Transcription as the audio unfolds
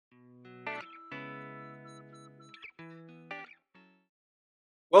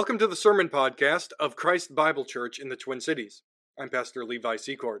Welcome to the Sermon Podcast of Christ Bible Church in the Twin Cities. I'm Pastor Levi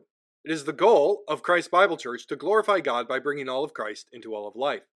Secord. It is the goal of Christ Bible Church to glorify God by bringing all of Christ into all of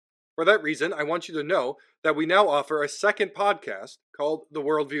life. For that reason, I want you to know that we now offer a second podcast called The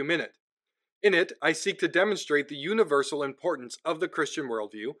Worldview Minute. In it, I seek to demonstrate the universal importance of the Christian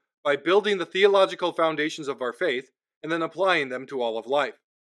worldview by building the theological foundations of our faith and then applying them to all of life.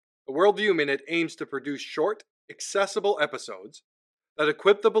 The Worldview Minute aims to produce short, accessible episodes that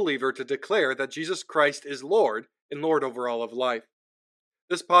equip the believer to declare that Jesus Christ is Lord and Lord over all of life.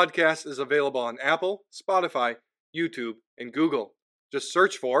 This podcast is available on Apple, Spotify, YouTube, and Google. Just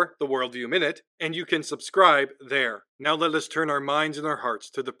search for The Worldview Minute, and you can subscribe there. Now let us turn our minds and our hearts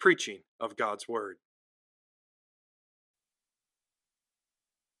to the preaching of God's Word.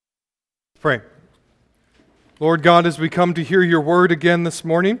 Pray. Lord God, as we come to hear your Word again this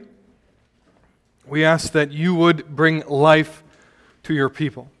morning, we ask that you would bring life to your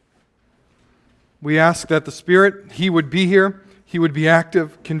people. We ask that the Spirit, He would be here, He would be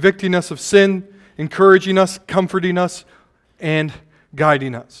active, convicting us of sin, encouraging us, comforting us, and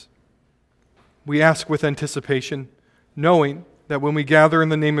guiding us. We ask with anticipation, knowing that when we gather in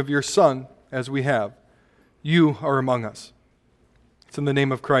the name of your Son, as we have, you are among us. It's in the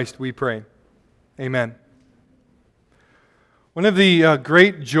name of Christ we pray. Amen. One of the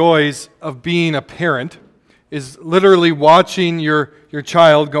great joys of being a parent is literally watching your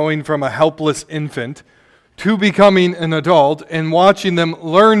child going from a helpless infant to becoming an adult and watching them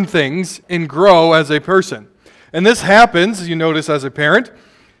learn things and grow as a person. And this happens, you notice as a parent,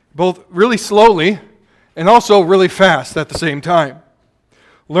 both really slowly and also really fast at the same time.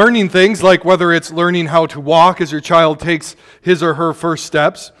 Learning things like whether it's learning how to walk as your child takes his or her first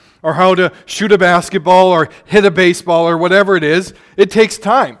steps, or how to shoot a basketball or hit a baseball or whatever it is, it takes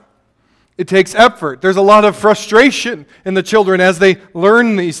time. It takes effort. There's a lot of frustration in the children as they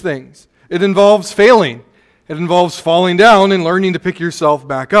learn these things. It involves failing. It involves falling down and learning to pick yourself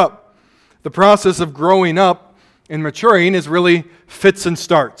back up. The process of growing up and maturing is really fits and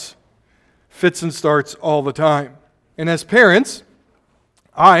starts. Fits and starts all the time. And as parents,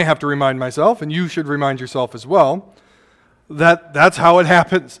 I have to remind myself, and you should remind yourself as well, that that's how it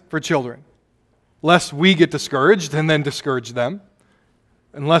happens for children. Lest we get discouraged and then discourage them.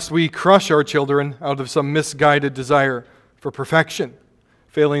 Unless we crush our children out of some misguided desire for perfection,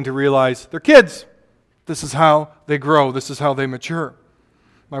 failing to realize they're kids. This is how they grow. This is how they mature.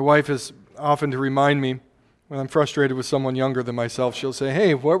 My wife is often to remind me when I'm frustrated with someone younger than myself, she'll say,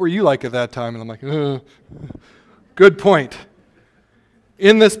 "Hey, what were you like at that time?" And I'm like, Good point.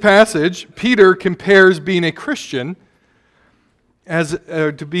 In this passage, Peter compares being a Christian as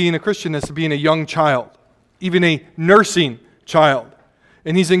to being a young child, even a nursing child.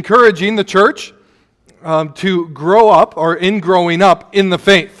 And he's encouraging the church to grow up, or in growing up, in the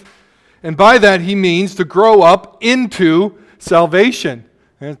faith. And by that he means to grow up into salvation.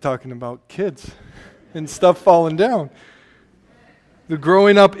 I'm talking about kids and stuff falling down. The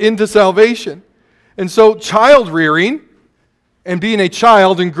growing up into salvation. And so child rearing and being a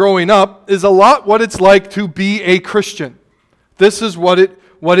child and growing up is a lot what it's like to be a Christian. This is what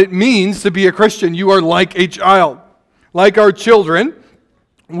it means to be a Christian. You are like a child. Like our children,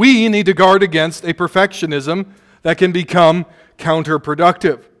 we need to guard against a perfectionism that can become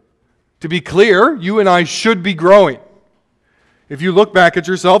counterproductive. To be clear, you and I should be growing. If you look back at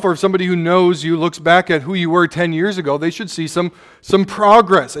yourself, or if somebody who knows you looks back at who you were 10 years ago, they should see some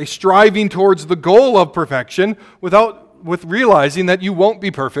progress, a striving towards the goal of perfection with realizing that you won't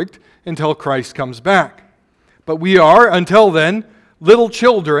be perfect until Christ comes back. But we are, until then, little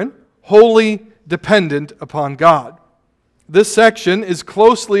children, wholly dependent upon God. This section is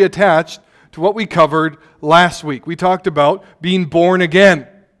closely attached to what we covered last week. We talked about being born again.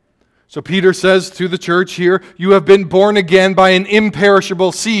 So Peter says to the church here, you have been born again by an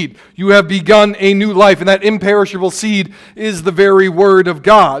imperishable seed. You have begun a new life, and that imperishable seed is the very Word of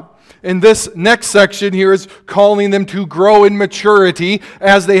God. And this next section here is calling them to grow in maturity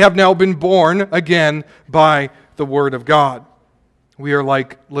as they have now been born again by the Word of God. We are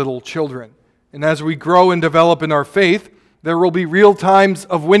like little children. And as we grow and develop in our faith, there will be real times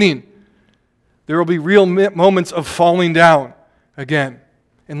of winning. There will be real moments of falling down again.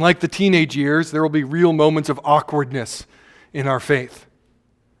 And like the teenage years, there will be real moments of awkwardness in our faith.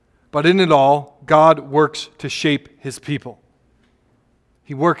 But in it all, God works to shape His people.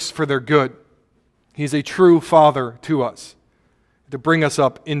 He works for their good. He's a true Father to us, to bring us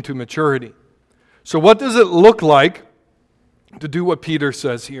up into maturity. So what does it look like to do what Peter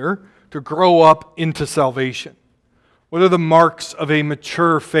says here, to grow up into salvation? What are the marks of a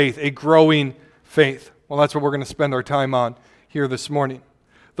mature faith, a growing faith? Well, that's what we're going to spend our time on here this morning.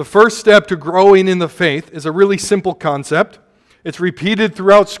 The first step to growing in the faith is a really simple concept. It's repeated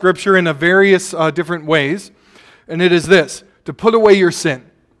throughout Scripture in various different ways, and it is this: to put away your sin.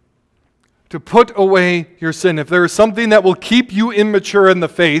 To put away your sin. If there is something that will keep you immature in the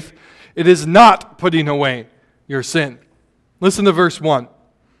faith, it is not putting away your sin. Listen to verse 1.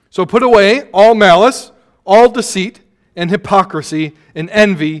 So put away all malice, all deceit, and hypocrisy, and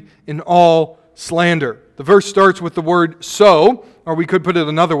envy, and all slander. The verse starts with the word so, or we could put it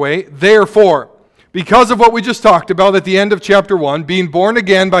another way, therefore. Because of what we just talked about at the end of chapter 1, being born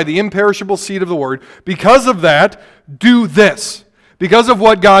again by the imperishable seed of the word, because of that, do this. Because of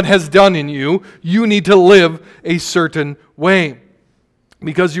what God has done in you, you need to live a certain way.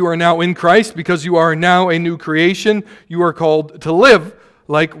 Because you are now in Christ, because you are now a new creation, you are called to live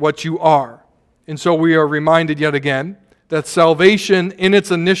like what you are. And so we are reminded yet again that salvation in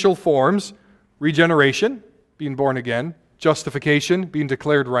its initial forms, regeneration, being born again, justification, being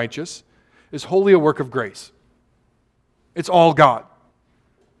declared righteous, is wholly a work of grace. It's all God.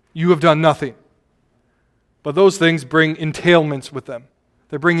 You have done nothing. But those things bring entailments with them.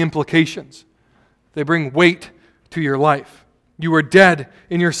 They bring implications. They bring weight to your life. You are dead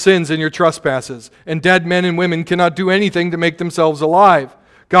in your sins and your trespasses, and dead men and women cannot do anything to make themselves alive.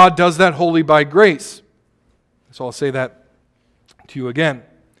 God does that wholly by grace. So I'll say that to you again.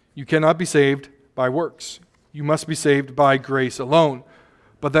 You cannot be saved by works. You must be saved by grace alone.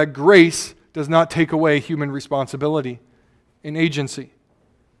 But that grace does not take away human responsibility and agency.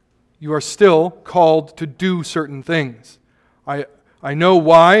 You are still called to do certain things. I know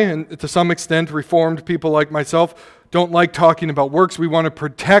why, and to some extent, Reformed people like myself don't like talking about works. We want to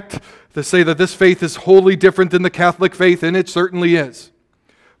protect, to say that this faith is wholly different than the Catholic faith, and it certainly is.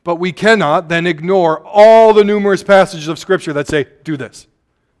 But we cannot then ignore all the numerous passages of Scripture that say, do this,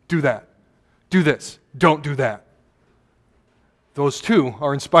 do that, do this, don't do that. Those too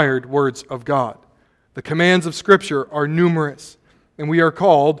are inspired words of God. The commands of Scripture are numerous, and we are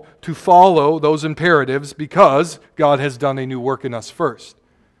called to follow those imperatives because God has done a new work in us first.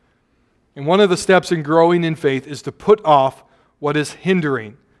 And one of the steps in growing in faith is to put off what is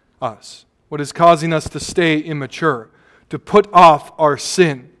hindering us, what is causing us to stay immature, to put off our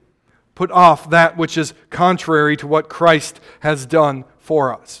sin, put off that which is contrary to what Christ has done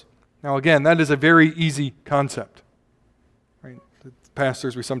for us. Now again, that is a very easy concept. Right? The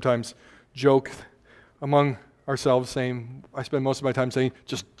pastors, we sometimes joke among ourselves saying, I spend most of my time saying,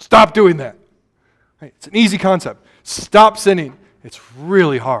 just stop doing that. Right? It's an easy concept. Stop sinning. It's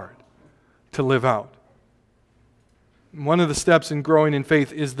really hard to live out. One of the steps in growing in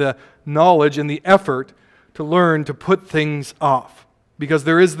faith is the knowledge and the effort to learn to put things off. Because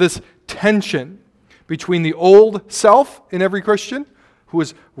there is this tension between the old self in every Christian, who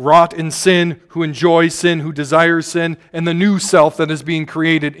is wrought in sin, who enjoys sin, who desires sin, and the new self that is being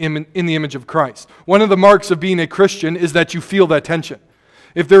created in the image of Christ. One of the marks of being a Christian is that you feel that tension.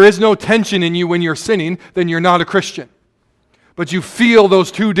 If there is no tension in you when you're sinning, then you're not a Christian. But you feel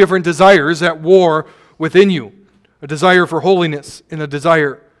those two different desires at war within you, a desire for holiness and a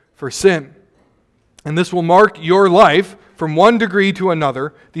desire for sin. And this will mark your life from one degree to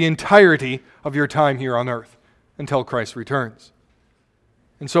another the entirety of your time here on earth until Christ returns.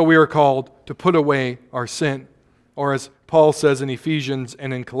 And so we are called to put away our sin, or as Paul says in Ephesians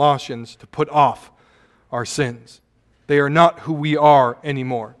and in Colossians, to put off our sins. They are not who we are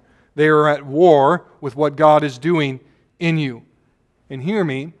anymore. They are at war with what God is doing in you. And hear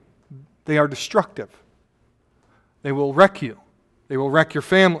me, they are destructive. They will wreck you. They will wreck your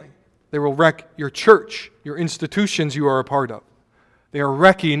family. They will wreck your church, your institutions you are a part of. They are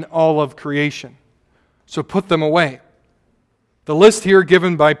wrecking all of creation. So put them away. The list here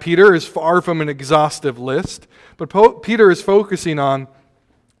given by Peter is far from an exhaustive list, but Peter is focusing on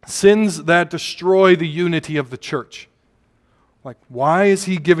sins that destroy the unity of the church. Like, why is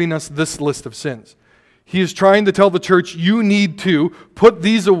he giving us this list of sins? He is trying to tell the church, you need to put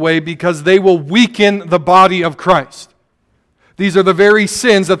these away because they will weaken the body of Christ. These are the very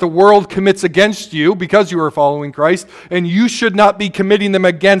sins that the world commits against you because you are following Christ, and you should not be committing them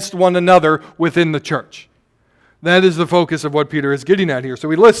against one another within the church. That is the focus of what Peter is getting at here. So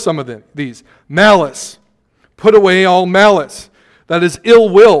we list some of these. Malice. Put away all malice. That is ill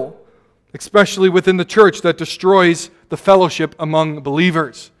will, especially within the church, that destroys the fellowship among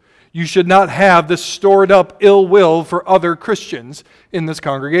believers. You should not have this stored up ill will for other Christians in this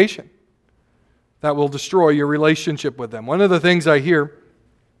congregation. That will destroy your relationship with them. One of the things I hear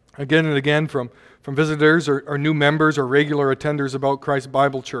again and again from visitors or new members or regular attenders about Christ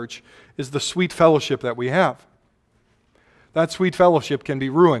Bible Church is the sweet fellowship that we have. That sweet fellowship can be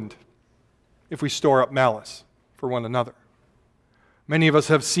ruined if we store up malice for one another. Many of us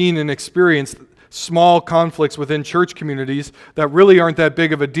have seen and experienced small conflicts within church communities that really aren't that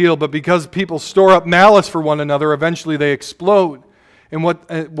big of a deal, but because people store up malice for one another, eventually they explode. And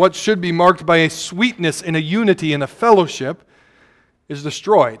what should be marked by a sweetness and a unity and a fellowship is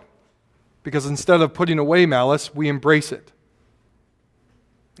destroyed. Because instead of putting away malice, we embrace it.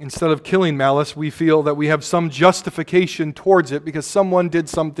 Instead of killing malice, we feel that we have some justification towards it because someone did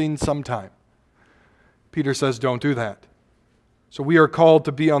something sometime. Peter says, don't do that. So we are called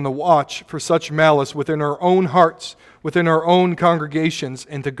to be on the watch for such malice within our own hearts, within our own congregations,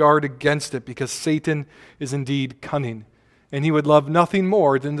 and to guard against it, because Satan is indeed cunning, and he would love nothing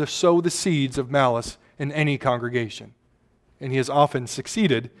more than to sow the seeds of malice in any congregation. And he has often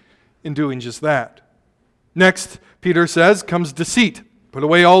succeeded in doing just that. Next, Peter says, comes deceit. Put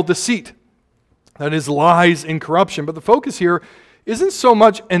away all deceit. That is lies and corruption. But the focus here isn't so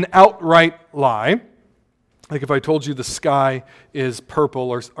much an outright lie, like if I told you the sky is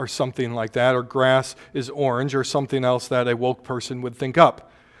purple or something like that, or grass is orange, or something else that a woke person would think up.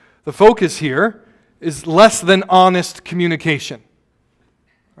 The focus here is less than honest communication.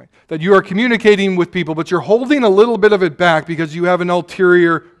 Right? That you are communicating with people, but you're holding a little bit of it back because you have an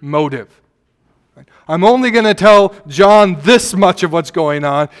ulterior motive. Right? I'm only going to tell John this much of what's going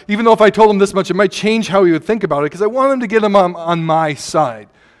on, even though if I told him this much, it might change how he would think about it, because I want him to get him on my side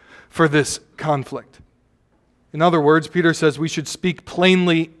for this conflict. In other words, Peter says we should speak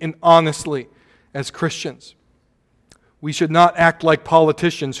plainly and honestly as Christians. We should not act like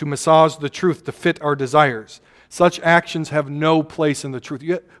politicians who massage the truth to fit our desires. Such actions have no place in the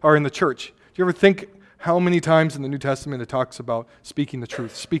truth or in the church. Do you ever think how many times in the New Testament it talks about speaking the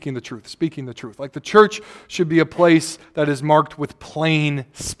truth, speaking the truth, speaking the truth? Like the church should be a place that is marked with plain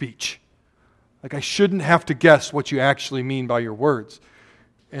speech. Like I shouldn't have to guess what you actually mean by your words.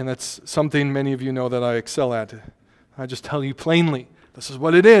 And that's something many of you know that I excel at. I just tell you plainly, this is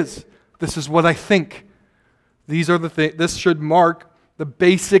what it is. This is what I think. These are the things. This should mark the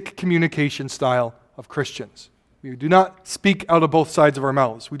basic communication style of Christians. We do not speak out of both sides of our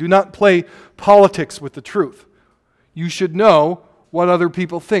mouths. We do not play politics with the truth. You should know what other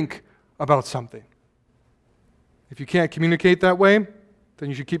people think about something. If you can't communicate that way, then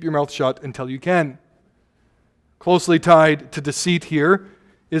you should keep your mouth shut until you can. Closely tied to deceit here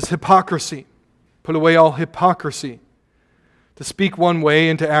is hypocrisy. Put away all hypocrisy. To speak one way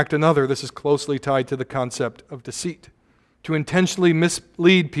and to act another, this is closely tied to the concept of deceit. To intentionally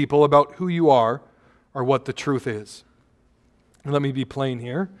mislead people about who you are or what the truth is. And let me be plain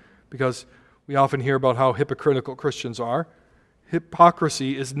here, because we often hear about how hypocritical Christians are.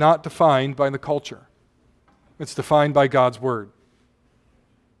 Hypocrisy is not defined by the culture. It's defined by God's Word.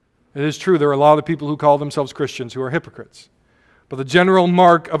 It is true, there are a lot of people who call themselves Christians who are hypocrites. But the general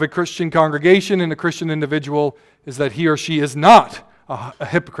mark of a Christian congregation and a Christian individual is that he or she is not a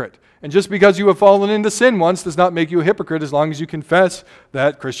hypocrite. And just because you have fallen into sin once does not make you a hypocrite as long as you confess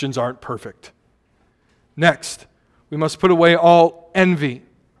that Christians aren't perfect. Next, we must put away all envy.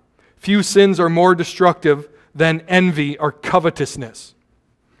 Few sins are more destructive than envy or covetousness.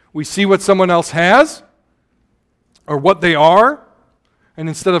 We see what someone else has or what they are, and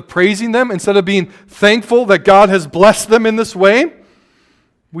instead of praising them, instead of being thankful that God has blessed them in this way,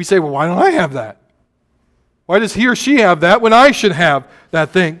 we say, well, why don't I have that? Why does he or she have that when I should have that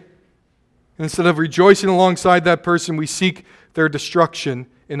thing? And instead of rejoicing alongside that person, we seek their destruction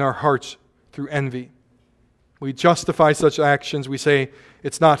in our hearts through envy. We justify such actions. We say,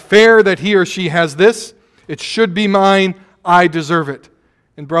 it's not fair that he or she has this. It should be mine. I deserve it.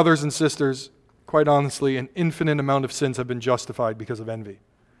 And brothers and sisters, quite honestly, an infinite amount of sins have been justified because of envy.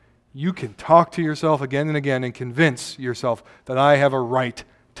 You can talk to yourself again and again and convince yourself that I have a right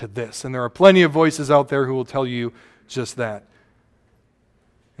to this. And there are plenty of voices out there who will tell you just that.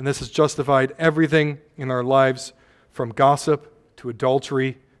 And this has justified everything in our lives, from gossip to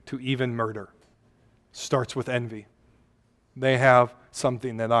adultery to even murder. Starts with envy. They have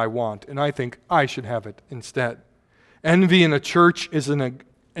something that I want, and I think I should have it instead. Envy in a church is an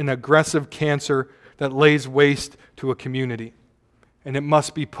aggressive cancer that lays waste to a community, and it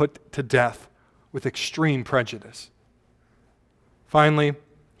must be put to death with extreme prejudice. Finally,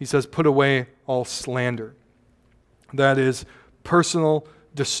 he says, put away all slander. That is, personal,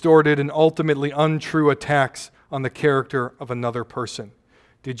 distorted, and ultimately untrue attacks on the character of another person.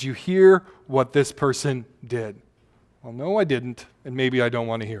 Did you hear what this person did? Well, no, I didn't, and maybe I don't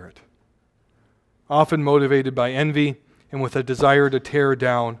want to hear it. Often motivated by envy and with a desire to tear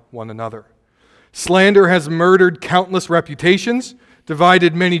down one another. Slander has murdered countless reputations,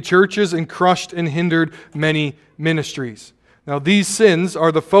 divided many churches, and crushed and hindered many ministries. Now, these sins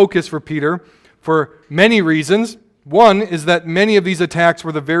are the focus for Peter for many reasons, One is that many of these attacks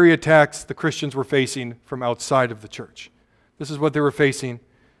were the very attacks the Christians were facing from outside of the church. This is what they were facing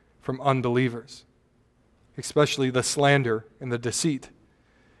from unbelievers, especially the slander and the deceit.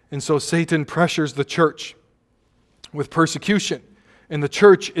 And so Satan pressures the church with persecution, and the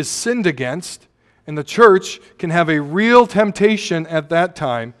church is sinned against, and the church can have a real temptation at that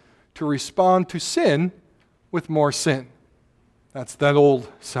time to respond to sin with more sin. That's that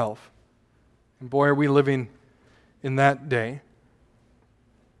old self. And boy, are we living in that day.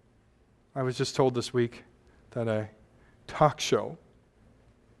 I was just told this week that a talk show,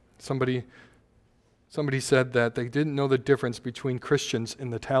 somebody said that they didn't know the difference between Christians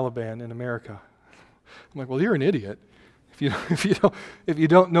and the Taliban in America. I'm like, well, you're an idiot if you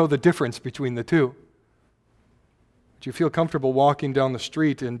don't know the difference between the two. Do you feel comfortable walking down the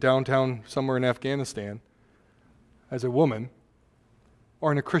street in downtown somewhere in Afghanistan as a woman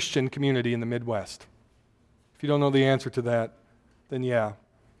or in a Christian community in the Midwest? If you don't know the answer to that, then yeah,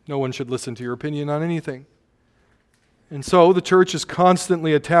 no one should listen to your opinion on anything. And so the church is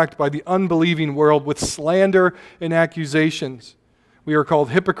constantly attacked by the unbelieving world with slander and accusations. We are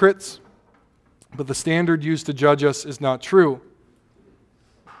called hypocrites, but the standard used to judge us is not true.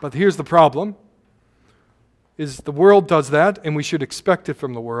 But here's the problem, is the world does that, and we should expect it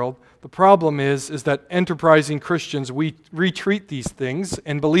from the world. The problem is that enterprising Christians, we retreat these things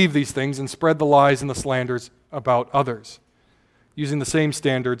and believe these things and spread the lies and the slanders about others, using the same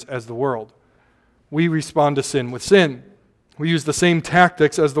standards as the world. We respond to sin with sin. We use the same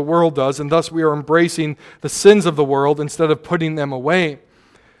tactics as the world does, and thus we are embracing the sins of the world instead of putting them away.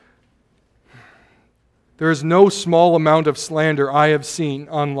 There is no small amount of slander I have seen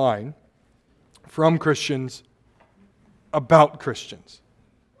online from Christians about Christians.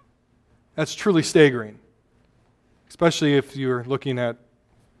 That's truly staggering, especially if you're looking at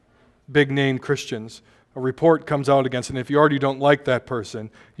big-name Christians. A report comes out against it, and if you already don't like that person,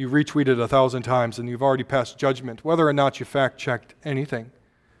 you retweet it 1,000 times, and you've already passed judgment, whether or not you fact-checked anything.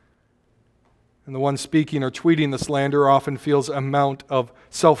 And the one speaking or tweeting the slander often feels an amount of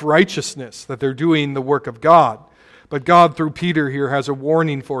self-righteousness, that they're doing the work of God. But God, through Peter here, has a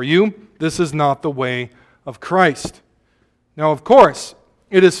warning for you. This is not the way of Christ. Now, of course,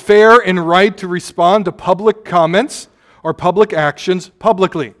 it is fair and right to respond to public comments or public actions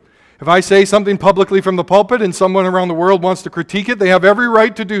publicly. If I say something publicly from the pulpit and someone around the world wants to critique it, they have every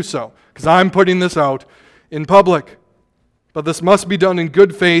right to do so, because I'm putting this out in public. But this must be done in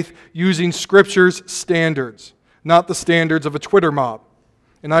good faith using Scripture's standards, not the standards of a Twitter mob.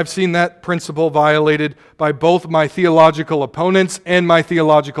 And I've seen that principle violated by both my theological opponents and my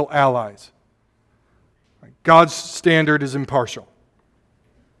theological allies. God's standard is impartial.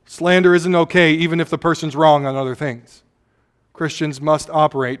 Slander isn't okay even if the person's wrong on other things. Christians must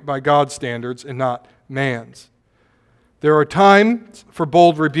operate by God's standards and not man's. There are times for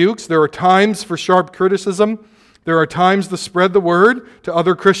bold rebukes. There are times for sharp criticism. There are times to spread the word to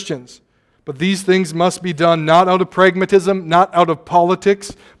other Christians. But these things must be done not out of pragmatism, not out of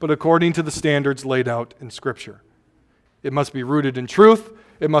politics, but according to the standards laid out in Scripture. It must be rooted in truth.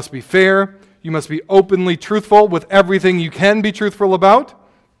 It must be fair. You must be openly truthful with everything you can be truthful about.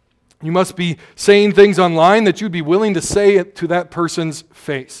 You must be saying things online that you'd be willing to say it to that person's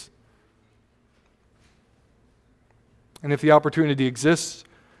face. And if the opportunity exists,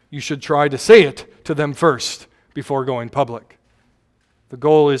 you should try to say it to them first before going public. The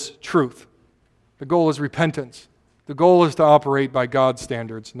goal is truth. The goal is repentance. The goal is to operate by God's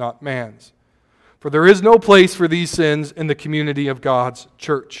standards, not man's. For there is no place for these sins in the community of God's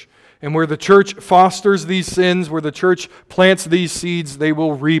church. And where the church fosters these sins, where the church plants these seeds, they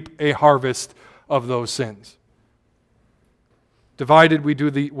will reap a harvest of those sins. Divided, we do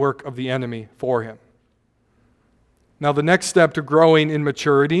the work of the enemy for him. Now, the next step to growing in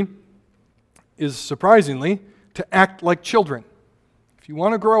maturity is, surprisingly, to act like children. If you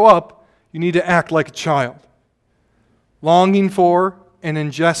want to grow up, you need to act like a child, longing for and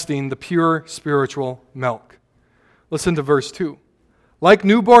ingesting the pure spiritual milk. Listen to verse 2. Like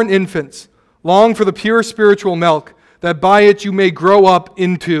newborn infants, long for the pure spiritual milk, that by it you may grow up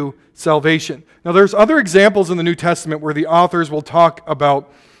into salvation. Now, there's other examples in the New Testament where the authors will talk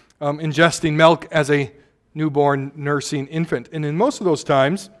about ingesting milk as a newborn nursing infant. And in most of those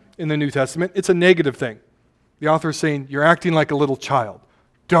times in the New Testament, it's a negative thing. The author is saying, you're acting like a little child.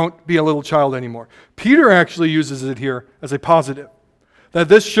 Don't be a little child anymore. Peter actually uses it here as a positive. That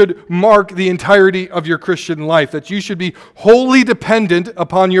this should mark the entirety of your Christian life, that you should be wholly dependent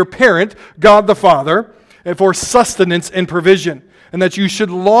upon your parent, God the Father, for sustenance and provision, and that you should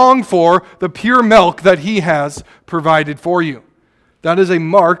long for the pure milk that He has provided for you. That is a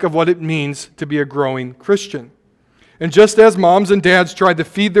mark of what it means to be a growing Christian. And just as moms and dads try to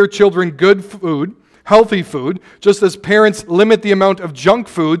feed their children good food, healthy food, just as parents limit the amount of junk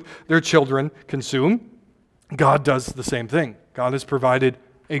food their children consume, God does the same thing. God has provided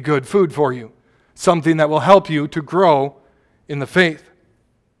a good food for you, something that will help you to grow in the faith.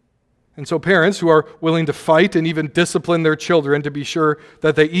 And so parents who are willing to fight and even discipline their children to be sure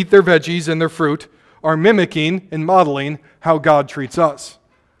that they eat their veggies and their fruit are mimicking and modeling how God treats us.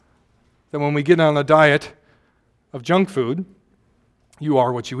 That when we get on a diet of junk food, you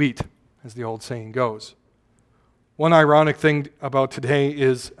are what you eat, as the old saying goes. One ironic thing about today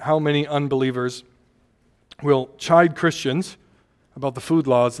is how many unbelievers will chide Christians about the food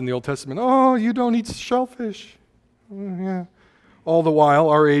laws in the Old Testament. Oh, you don't eat shellfish. Yeah. All the while,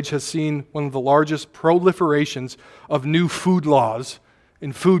 our age has seen one of the largest proliferations of new food laws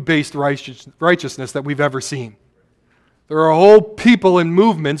in food-based righteousness that we've ever seen. There are whole people and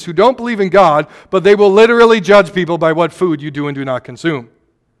movements who don't believe in God, but they will literally judge people by what food you do and do not consume.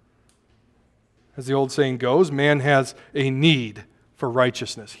 As the old saying goes, man has a need for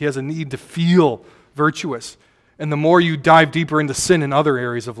righteousness. He has a need to feel virtuous. And the more you dive deeper into sin in other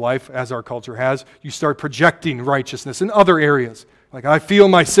areas of life, as our culture has, you start projecting righteousness in other areas. Like, I feel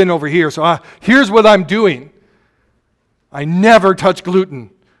my sin over here, so here's what I'm doing. I never touch gluten.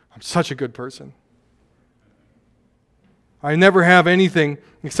 I'm such a good person. I never have anything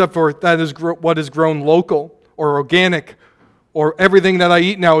except for that is what is grown local or organic, or everything that I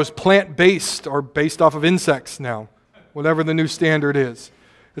eat now is plant-based or based off of insects now, whatever the new standard is.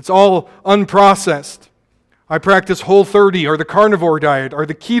 It's all unprocessed. I practice Whole30 or the carnivore diet or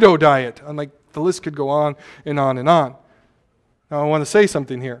the keto diet. And the list could go on and on and on. Now I want to say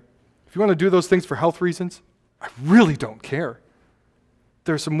something here. If you want to do those things for health reasons, I really don't care.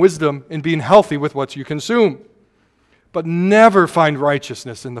 There's some wisdom in being healthy with what you consume. But never find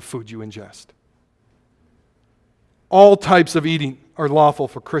righteousness in the food you ingest. All types of eating are lawful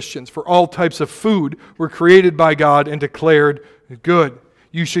for Christians, for all types of food were created by God and declared good.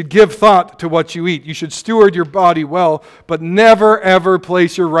 You should give thought to what you eat. You should steward your body well, but never ever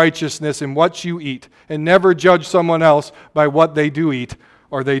place your righteousness in what you eat, and never judge someone else by what they do eat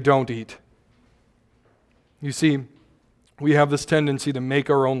or they don't eat. You see, we have this tendency to make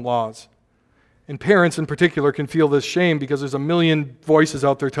our own laws. And parents in particular can feel this shame because there's a million voices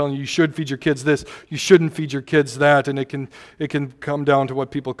out there telling you should feed your kids this, you shouldn't feed your kids that, and it can come down to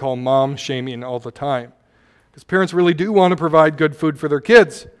what people call mom shaming all the time. Because parents really do want to provide good food for their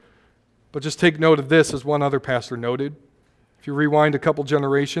kids. But just take note of this, as one other pastor noted. If you rewind a couple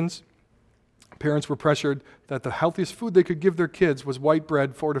generations, parents were pressured that the healthiest food they could give their kids was white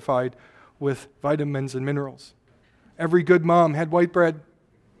bread fortified with vitamins and minerals. Every good mom had white bread.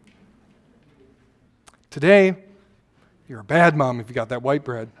 Today, you're a bad mom if you got that white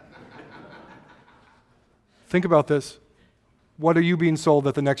bread. Think about this. What are you being sold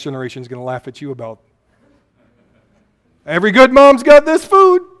that the next generation is going to laugh at you about? Every good mom's got this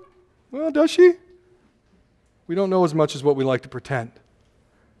food. Well, does she? We don't know as much as what we like to pretend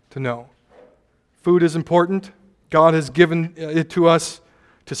to know. Food is important. God has given it to us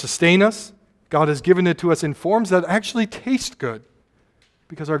to sustain us. God has given it to us in forms that actually taste good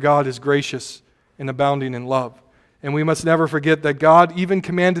because our God is gracious and abounding in love. And we must never forget that God even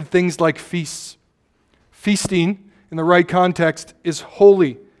commanded things like feasts. Feasting, in the right context, is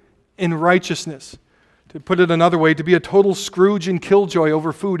holy in righteousness. To put it another way, to be a total Scrooge and killjoy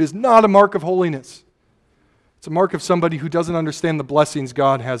over food is not a mark of holiness. It's a mark of somebody who doesn't understand the blessings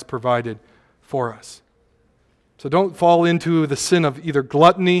God has provided for us. So don't fall into the sin of either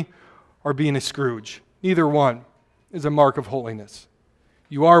gluttony or being a Scrooge. Neither one is a mark of holiness.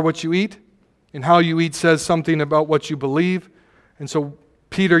 You are what you eat, and how you eat says something about what you believe. And so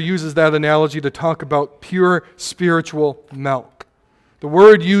Peter uses that analogy to talk about pure spiritual milk. The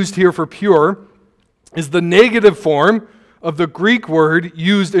word used here for pure is the negative form of the Greek word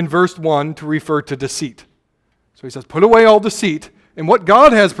used in verse 1 to refer to deceit. So he says, put away all deceit, and what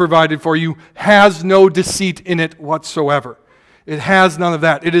God has provided for you has no deceit in it whatsoever. It has none of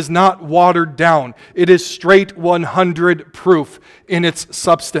that. It is not watered down. It is straight 100 proof in its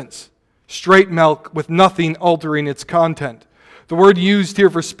substance. Straight milk with nothing altering its content. The word used here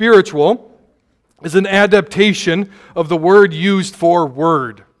for spiritual is an adaptation of the word used for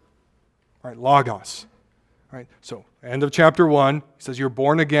word. Right, logos. Right, so end of chapter 1, he says you're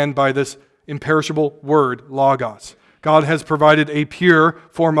born again by this imperishable word, logos. God has provided a pure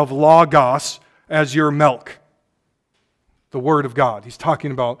form of logos as your milk. The word of God. He's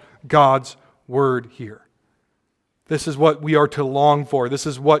talking about God's word here. This is what we are to long for. This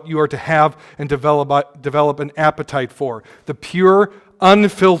is what you are to have and develop an appetite for. The pure,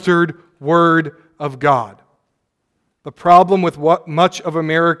 unfiltered word of God. The problem with much of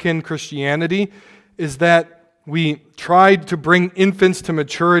American Christianity is that we tried to bring infants to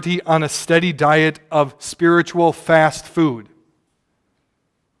maturity on a steady diet of spiritual fast food,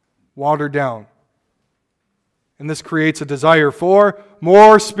 watered down. And this creates a desire for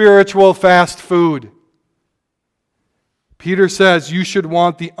more spiritual fast food. Peter says you should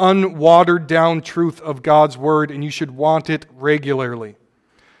want the unwatered down truth of God's Word, and you should want it regularly.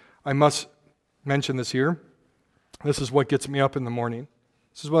 I must mention this here. This is what gets me up in the morning.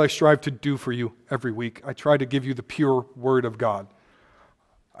 This is what I strive to do for you every week. I try to give you the pure Word of God.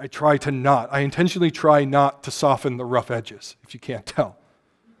 I intentionally try not to soften the rough edges, if you can't tell.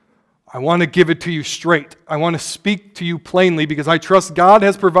 I want to give it to you straight. I want to speak to you plainly because I trust God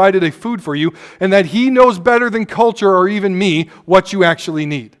has provided a food for you and that He knows better than culture or even me what you actually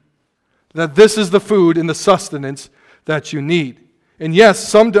need. That this is the food and the sustenance that you need. And yes,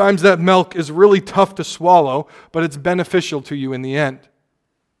 sometimes that milk is really tough to swallow, but it's beneficial to you in the end.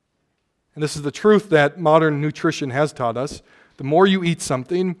 And this is the truth that modern nutrition has taught us. The more you eat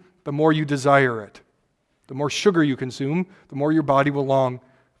something, the more you desire it. The more sugar you consume, the more your body will long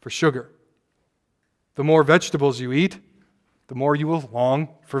for sugar. The more vegetables you eat, the more you will long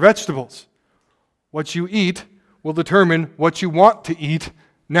for vegetables. What you eat will determine what you want to eat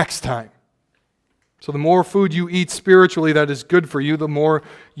next time. So the more food you eat spiritually that is good for you, the more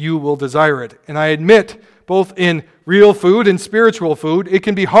you will desire it. And I admit, both in real food and spiritual food, it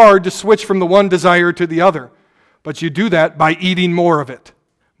can be hard to switch from the one desire to the other. But you do that by eating more of it,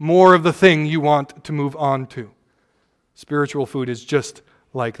 more of the thing you want to move on to. Spiritual food is just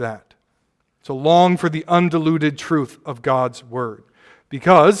like that. So long for the undiluted truth of God's Word.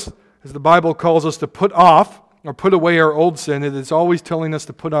 Because, as the Bible calls us to put off or put away our old sin, it is always telling us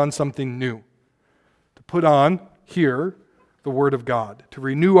to put on something new. To put on, here, the Word of God. To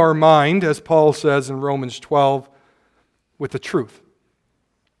renew our mind, as Paul says in Romans 12, with the truth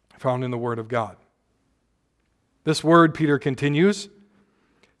found in the Word of God. This Word, Peter continues,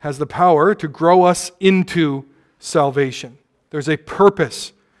 has the power to grow us into salvation. There's a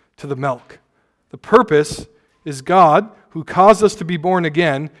purpose to the milk. The purpose is God, who caused us to be born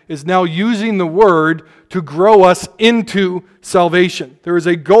again, is now using the Word to grow us into salvation. There is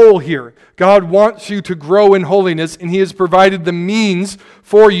a goal here. God wants you to grow in holiness, and He has provided the means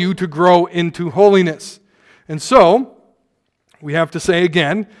for you to grow into holiness. And so, we have to say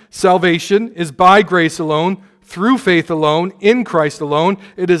again, salvation is by grace alone, through faith alone, in Christ alone.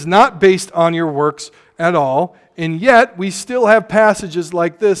 It is not based on your works at all. And yet, we still have passages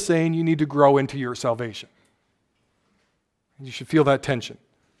like this saying you need to grow into your salvation. You should feel that tension.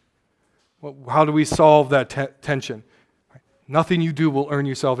 Well, how do we solve that tension? Nothing you do will earn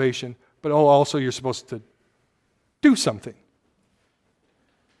you salvation, but also you're supposed to do something.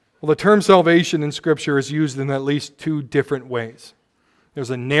 Well, the term salvation in Scripture is used in at least two different ways. There's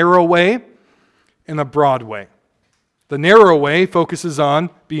a narrow way and a broad way. The narrow way focuses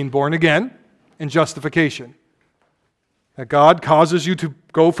on being born again and justification. That God causes you to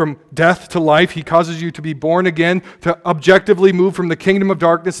go from death to life. He causes you to be born again, to objectively move from the kingdom of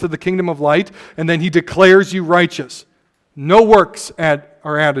darkness to the kingdom of light, and then He declares you righteous. No works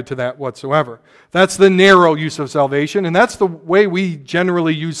are added to that whatsoever. That's the narrow use of salvation, and that's the way we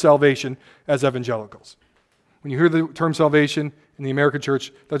generally use salvation as evangelicals. When you hear the term salvation in the American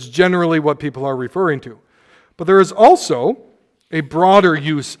church, that's generally what people are referring to. But there is also a broader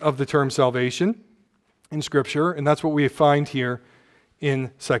use of the term salvation in Scripture, and that's what we find here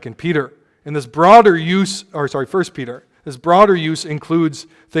in 2 Peter. And this broader use, 1 Peter, this broader use includes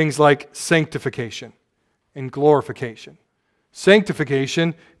things like sanctification and glorification.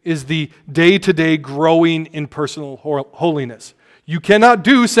 Sanctification is the day-to-day growing in personal holiness. You cannot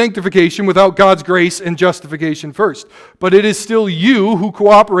do sanctification without God's grace and justification first, but it is still you who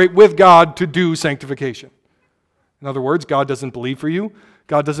cooperate with God to do sanctification. In other words, God doesn't believe for you.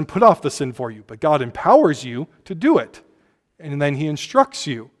 God doesn't put off the sin for you, but God empowers you to do it. And then He instructs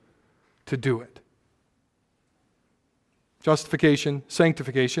you to do it. Justification,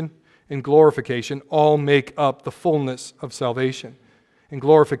 sanctification, and glorification all make up the fullness of salvation. And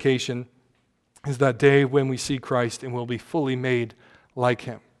glorification is that day when we see Christ and will be fully made like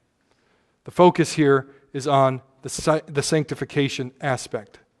Him. The focus here is on the sanctification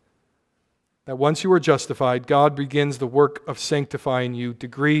aspect. That once you are justified, God begins the work of sanctifying you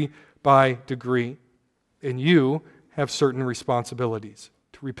degree by degree. And you have certain responsibilities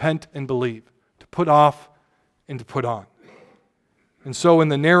to repent and believe, to put off and to put on. And so in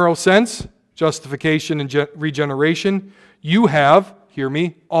the narrow sense, justification and regeneration, you have, hear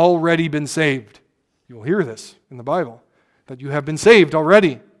me, already been saved. You will hear this in the Bible, that you have been saved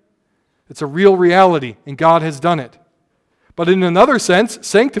already. It's a real reality, and God has done it. But in another sense,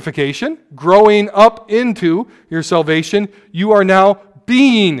 sanctification, growing up into your salvation, you are now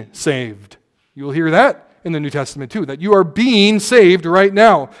being saved. You will hear that in the New Testament too, that you are being saved right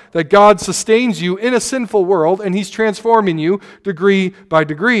now, that God sustains you in a sinful world and He's transforming you degree by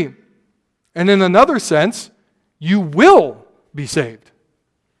degree. And in another sense, you will be saved.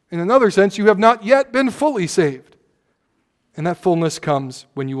 In another sense, you have not yet been fully saved. And that fullness comes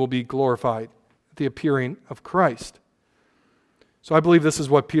when you will be glorified at the appearing of Christ. So I believe this is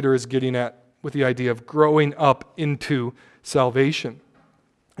what Peter is getting at with the idea of growing up into salvation.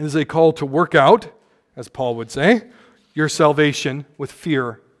 It is a call to work out, as Paul would say, your salvation with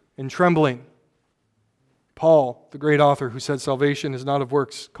fear and trembling. Paul, the great author who said salvation is not of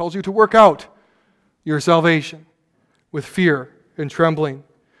works, calls you to work out your salvation with fear and trembling,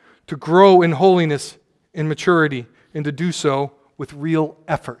 to grow in holiness and maturity, and to do so with real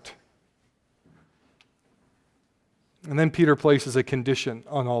effort. And then Peter places a condition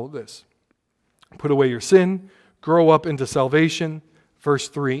on all of this. Put away your sin, grow up into salvation. Verse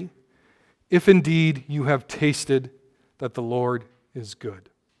 3, if indeed you have tasted that the Lord is good.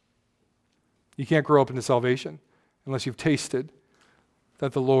 You can't grow up into salvation unless you've tasted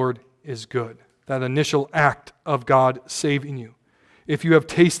that the Lord is good. That initial act of God saving you. If you have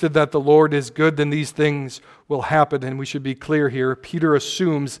tasted that the Lord is good, then these things will happen. And we should be clear here. Peter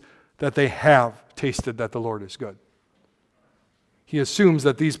assumes that they have tasted that the Lord is good. He assumes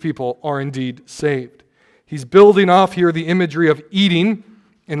that these people are indeed saved. He's building off here the imagery of eating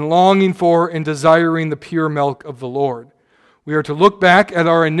and longing for and desiring the pure milk of the Lord. We are to look back at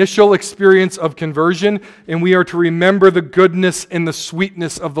our initial experience of conversion, and we are to remember the goodness and the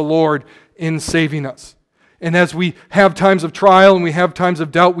sweetness of the Lord in saving us. And as we have times of trial and we have times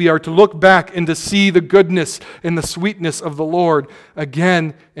of doubt, we are to look back and to see the goodness and the sweetness of the Lord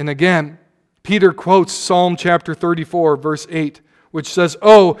again and again. Peter quotes Psalm chapter 34, verse 8, which says,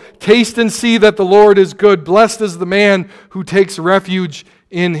 "Oh, taste and see that the Lord is good. Blessed is the man who takes refuge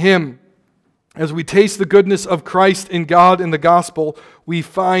in Him." As we taste the goodness of Christ in God in the gospel, we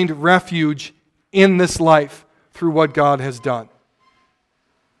find refuge in this life through what God has done.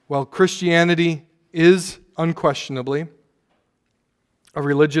 Well, Christianity is unquestionably a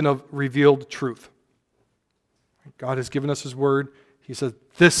religion of revealed truth. God has given us His word. He says,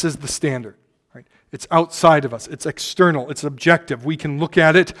 this is the standard. Right? It's outside of us. It's external. It's objective. We can look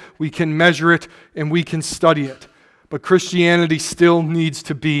at it, we can measure it, and we can study it. But Christianity still needs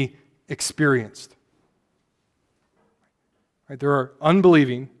to be experienced. Right? There are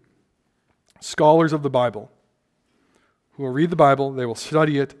unbelieving scholars of the Bible who will read the Bible, they will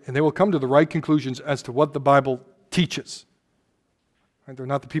study it, and they will come to the right conclusions as to what the Bible teaches. Right? They're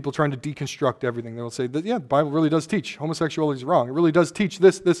not the people trying to deconstruct everything. They will say, that, yeah, the Bible really does teach homosexuality is wrong. It really does teach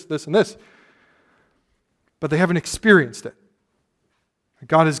this, this, this, and this. But they haven't experienced it.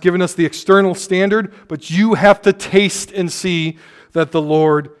 God has given us the external standard, but you have to taste and see that the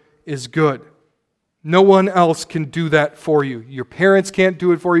Lord is good. No one else can do that for you. Your parents can't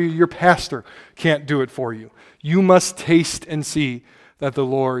do it for you. Your pastor can't do it for you. You must taste and see that the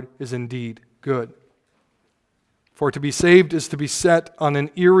Lord is indeed good. For to be saved is to be set on an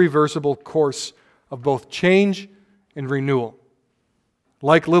irreversible course of both change and renewal.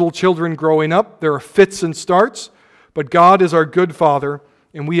 Like little children growing up, there are fits and starts, but God is our good Father,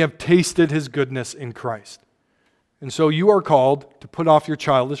 and we have tasted His goodness in Christ. And so you are called to put off your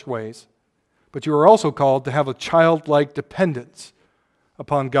childish ways, but you are also called to have a childlike dependence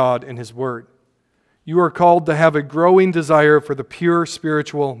upon God and His Word. You are called to have a growing desire for the pure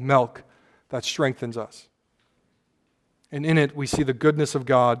spiritual milk that strengthens us. And in it, we see the goodness of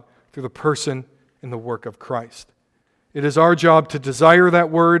God through the person and the work of Christ. It is our job to desire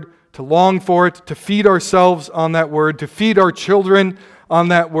that Word, to long for it, to feed ourselves on that Word, to feed our children on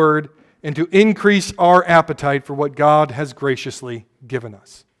that Word, and to increase our appetite for what God has graciously given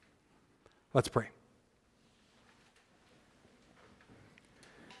us. Let's pray.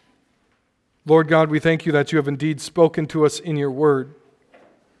 Lord God, we thank you that you have indeed spoken to us in your word.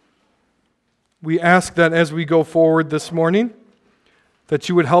 We ask that as we go forward this morning, that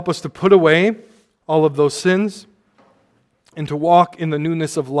you would help us to put away all of those sins and to walk in the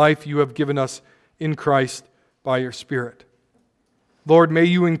newness of life you have given us in Christ by your Spirit. Lord, may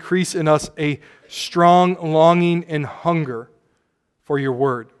you increase in us a strong longing and hunger for your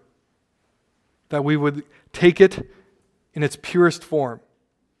word, that we would take it in its purest form,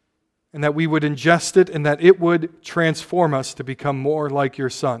 and that we would ingest it, and that it would transform us to become more like your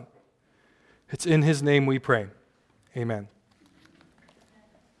Son. It's in His name we pray. Amen.